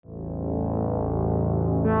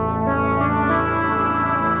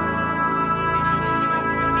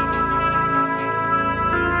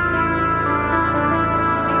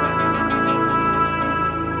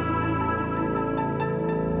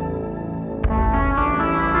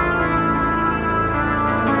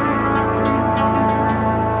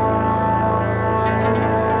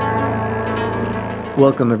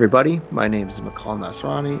Welcome, everybody. My name is Makal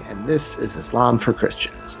Nasrani, and this is Islam for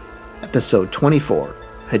Christians, episode 24,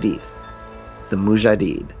 Hadith, the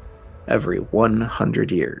Mujaddid, every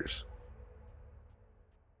 100 years.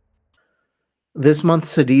 This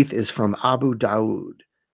month's Hadith is from Abu Dawood,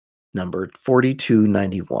 numbered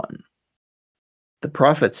 4291. The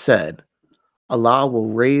Prophet said, Allah will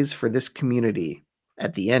raise for this community,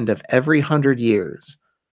 at the end of every 100 years,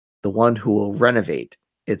 the one who will renovate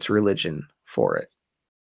its religion for it.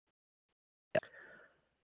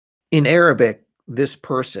 In Arabic, this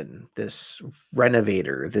person, this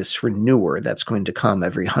renovator, this renewer that's going to come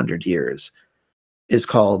every 100 years is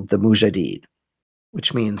called the Mujaddid,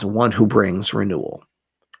 which means one who brings renewal.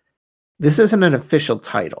 This isn't an official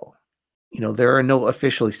title. There are no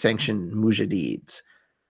officially sanctioned Mujaddids,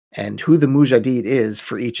 and who the Mujaddid is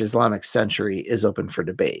for each Islamic century is open for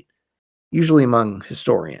debate, usually among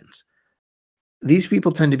historians. These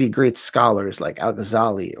people tend to be great scholars like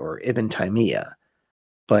Al-Ghazali or Ibn Taymiyyah,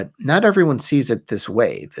 but not everyone sees it this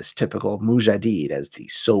way, this typical Mujaddid as the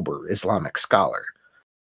sober Islamic scholar.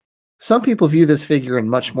 Some people view this figure in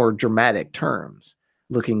much more dramatic terms,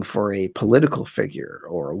 looking for a political figure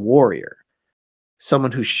or a warrior,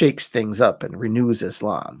 someone who shakes things up and renews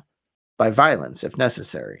Islam, by violence if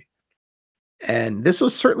necessary. And this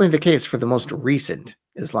was certainly the case for the most recent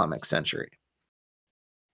Islamic century.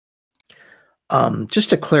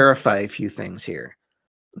 Just to clarify a few things here.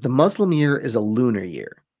 The Muslim year is a lunar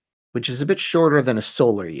year, which is a bit shorter than a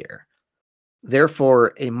solar year.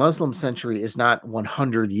 Therefore, a Muslim century is not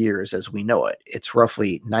 100 years as we know it. It's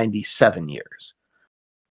roughly 97 years.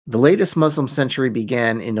 The latest Muslim century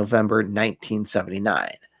began in November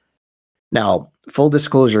 1979. Now, full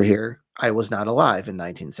disclosure here, I was not alive in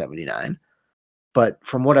 1979, but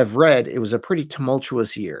from what I've read, it was a pretty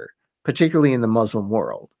tumultuous year, particularly in the Muslim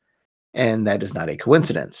world, and that is not a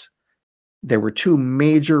coincidence. There were two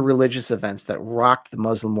major religious events that rocked the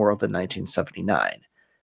Muslim world in 1979,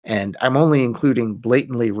 and I'm only including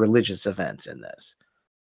blatantly religious events in this.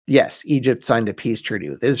 Yes, Egypt signed a peace treaty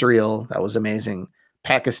with Israel. That was amazing.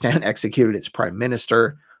 Pakistan executed its prime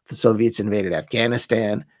minister. The Soviets invaded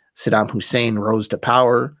Afghanistan. Saddam Hussein rose to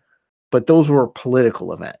power. But those were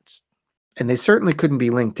political events, and they certainly couldn't be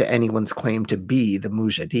linked to anyone's claim to be the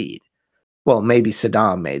Mujaddid. Well, maybe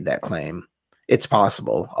Saddam made that claim. It's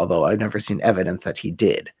possible, although I've never seen evidence that he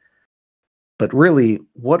did. But really,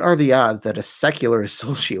 what are the odds that a secular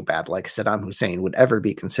sociopath like Saddam Hussein would ever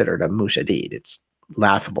be considered a Mujaddid? It's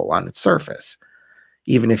laughable on its surface,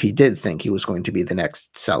 even if he did think he was going to be the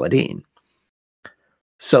next Saladin.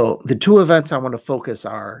 So the two events I want to focus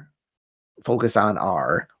on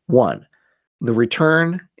are, one, the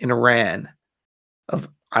return in Iran of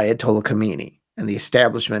Ayatollah Khomeini, and the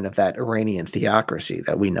establishment of that Iranian theocracy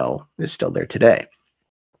that we know is still there today.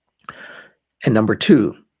 And number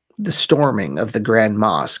two, the storming of the Grand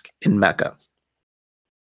Mosque in Mecca.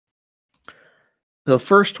 So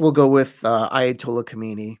first we'll go with Ayatollah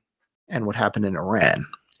Khomeini and what happened in Iran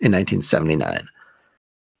in 1979.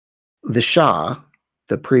 The Shah,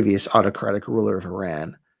 the previous autocratic ruler of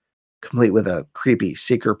Iran, complete with a creepy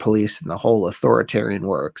secret police and the whole authoritarian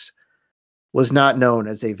works, was not known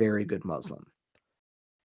as a very good Muslim.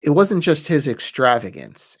 It wasn't just his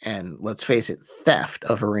extravagance and, let's face it, theft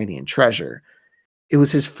of Iranian treasure. It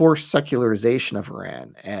was his forced secularization of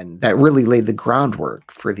Iran, and that really laid the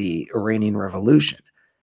groundwork for the Iranian Revolution.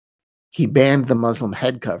 He banned the Muslim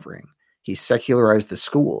head covering. He secularized the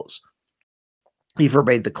schools. He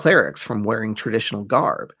forbade the clerics from wearing traditional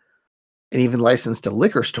garb, and even licensed a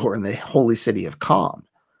liquor store in the holy city of Qom.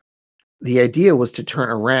 The idea was to turn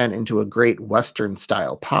Iran into a great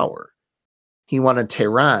Western-style power. He wanted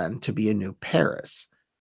Tehran to be a new Paris.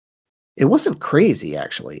 It wasn't crazy,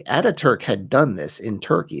 actually. Ataturk had done this in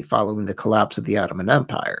Turkey following the collapse of the Ottoman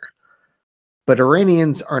Empire. But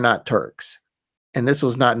Iranians are not Turks, and this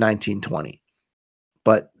was not 1920.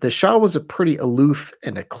 But the Shah was a pretty aloof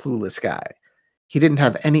and a clueless guy. He didn't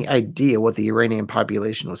have any idea what the Iranian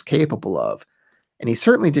population was capable of, and he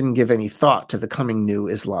certainly didn't give any thought to the coming new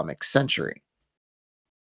Islamic century.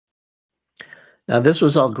 Now, this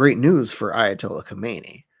was all great news for Ayatollah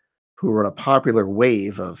Khomeini, who rode a popular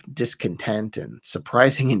wave of discontent and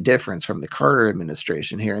surprising indifference from the Carter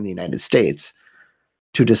administration here in the United States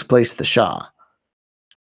to displace the Shah.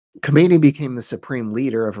 Khomeini became the supreme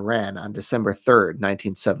leader of Iran on December 3rd,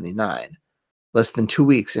 1979, less than 2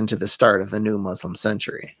 weeks into the start of the new Muslim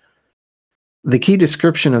century. The key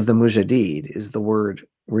description of the Mujaddid is the word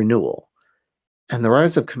renewal, and the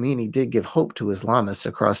rise of Khomeini did give hope to Islamists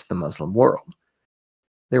across the Muslim world.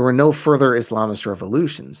 There were no further Islamist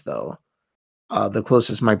revolutions, though. The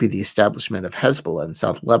closest might be the establishment of Hezbollah in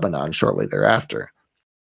South Lebanon shortly thereafter.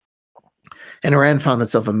 And Iran found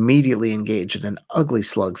itself immediately engaged in an ugly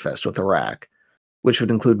slugfest with Iraq, which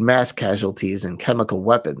would include mass casualties and chemical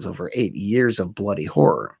weapons over 8 years of bloody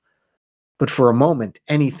horror. But for a moment,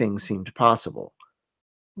 anything seemed possible.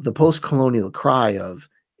 The post-colonial cry of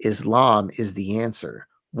Islam is the answer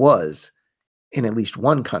was, in at least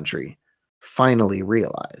one country, finally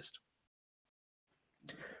realized.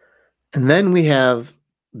 And then we have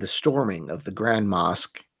the storming of the Grand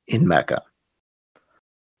Mosque in Mecca.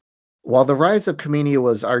 While the rise of Khomeini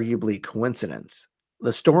was arguably coincidence,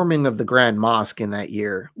 the storming of the Grand Mosque in that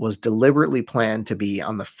year was deliberately planned to be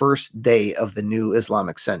on the first day of the new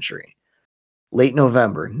Islamic century, late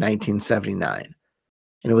November 1979,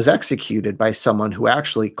 and it was executed by someone who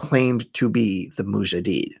actually claimed to be the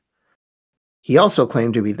Mujaddid. He also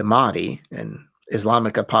claimed to be the Mahdi, an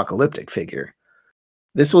Islamic apocalyptic figure.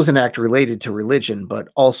 This was an act related to religion, but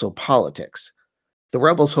also politics. The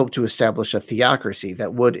rebels hoped to establish a theocracy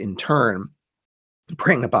that would, in turn,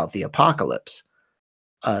 bring about the apocalypse.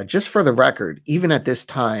 Just for the record, even at this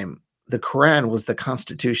time, the Quran was the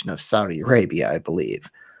constitution of Saudi Arabia, I believe.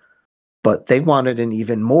 But they wanted an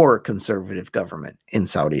even more conservative government in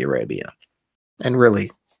Saudi Arabia, and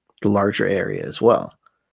really the larger area as well.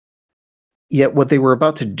 Yet what they were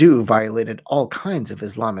about to do violated all kinds of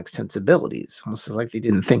Islamic sensibilities, almost as like they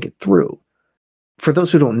didn't think it through. For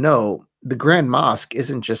those who don't know, the Grand Mosque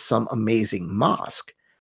isn't just some amazing mosque.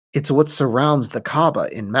 It's what surrounds the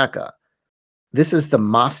Kaaba in Mecca. This is the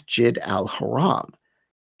Masjid al-Haram.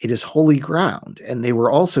 It is holy ground, and they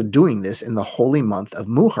were also doing this in the holy month of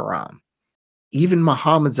Muharram. Even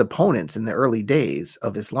Muhammad's opponents in the early days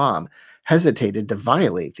of Islam hesitated to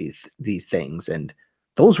violate these things, and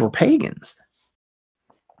those were pagans.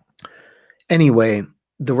 Anyway,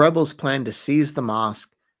 the rebels planned to seize the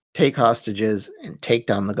mosque, take hostages, and take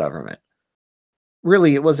down the government.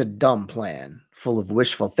 Really, it was a dumb plan, full of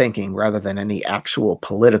wishful thinking rather than any actual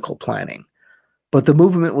political planning. But the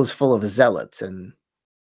movement was full of zealots and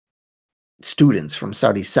students from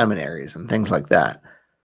Saudi seminaries and things like that.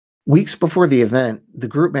 Weeks before the event, the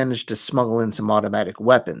group managed to smuggle in some automatic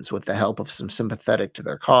weapons with the help of some sympathetic to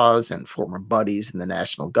their cause and former buddies in the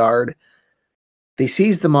National Guard. They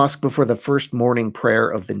seized the mosque before the first morning prayer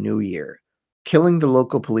of the new year, killing the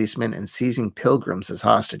local policemen and seizing pilgrims as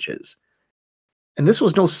hostages. And this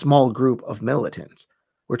was no small group of militants.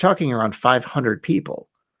 We're talking around 500 people.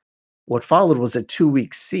 What followed was a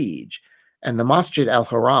 2-week siege, and the Masjid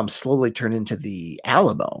al-Haram slowly turned into the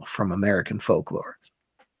Alamo from American folklore.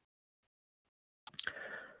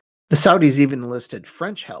 The Saudis even enlisted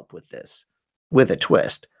French help with this, with a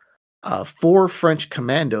twist. 4 French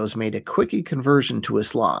commandos made a quickie conversion to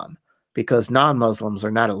Islam because non-Muslims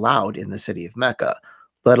are not allowed in the city of Mecca,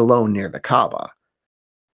 let alone near the Kaaba.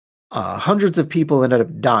 Hundreds of people ended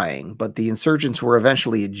up dying, but the insurgents were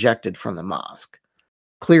eventually ejected from the mosque.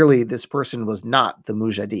 Clearly, this person was not the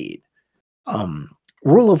Mujaddid.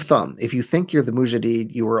 Rule of thumb, if you think you're the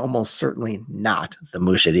Mujaddid, you are almost certainly not the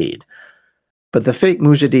Mujaddid. But the fake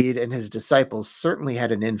Mujaddid and his disciples certainly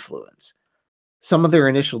had an influence. Some of their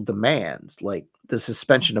initial demands, like the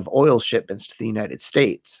suspension of oil shipments to the United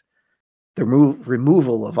States, the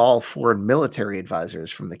removal of all foreign military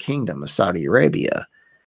advisors from the Kingdom of Saudi Arabia,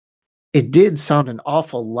 it did sound an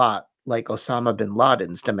awful lot like Osama bin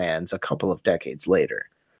Laden's demands a couple of decades later.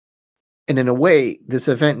 And in a way, this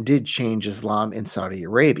event did change Islam in Saudi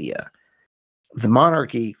Arabia. The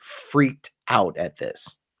monarchy freaked out at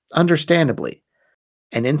this, understandably,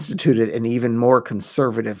 and instituted an even more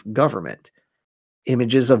conservative government.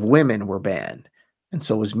 Images of women were banned, and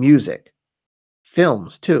so was music.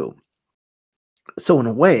 Films, too. So in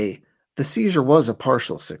a way, the seizure was a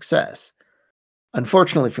partial success.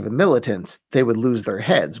 Unfortunately for the militants, they would lose their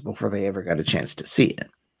heads before they ever got a chance to see it.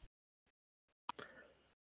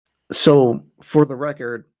 So, for the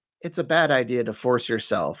record, it's a bad idea to force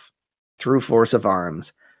yourself, through force of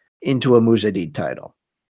arms, into a Mujaddid title.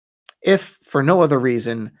 If for no other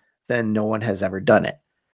reason, then no one has ever done it.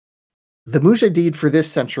 The Mujaddid for this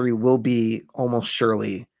century will be, almost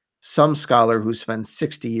surely, some scholar who spends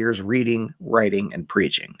 60 years reading, writing, and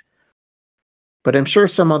preaching. But I'm sure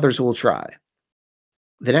some others will try.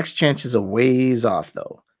 The next chance is a ways off,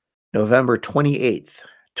 though. November 28th,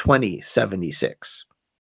 2076.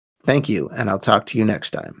 Thank you, and I'll talk to you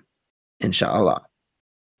next time. Inshallah.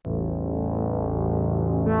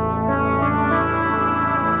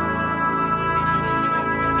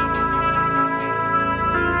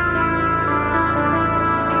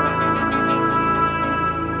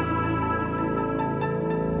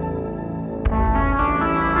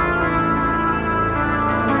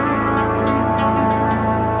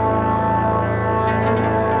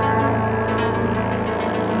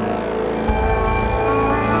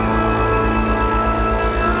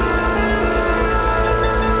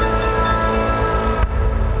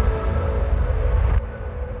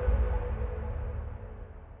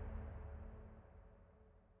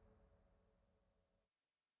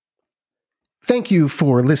 Thank you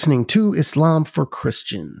for listening to Islam for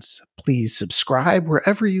Christians. Please subscribe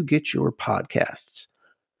wherever you get your podcasts.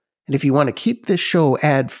 And if you want to keep this show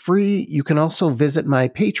ad-free, you can also visit my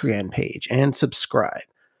Patreon page and subscribe.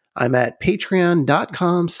 I'm at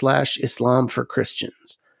patreon.com/Islam for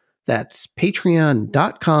Christians. That's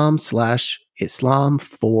patreon.com/Islam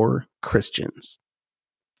for Christians.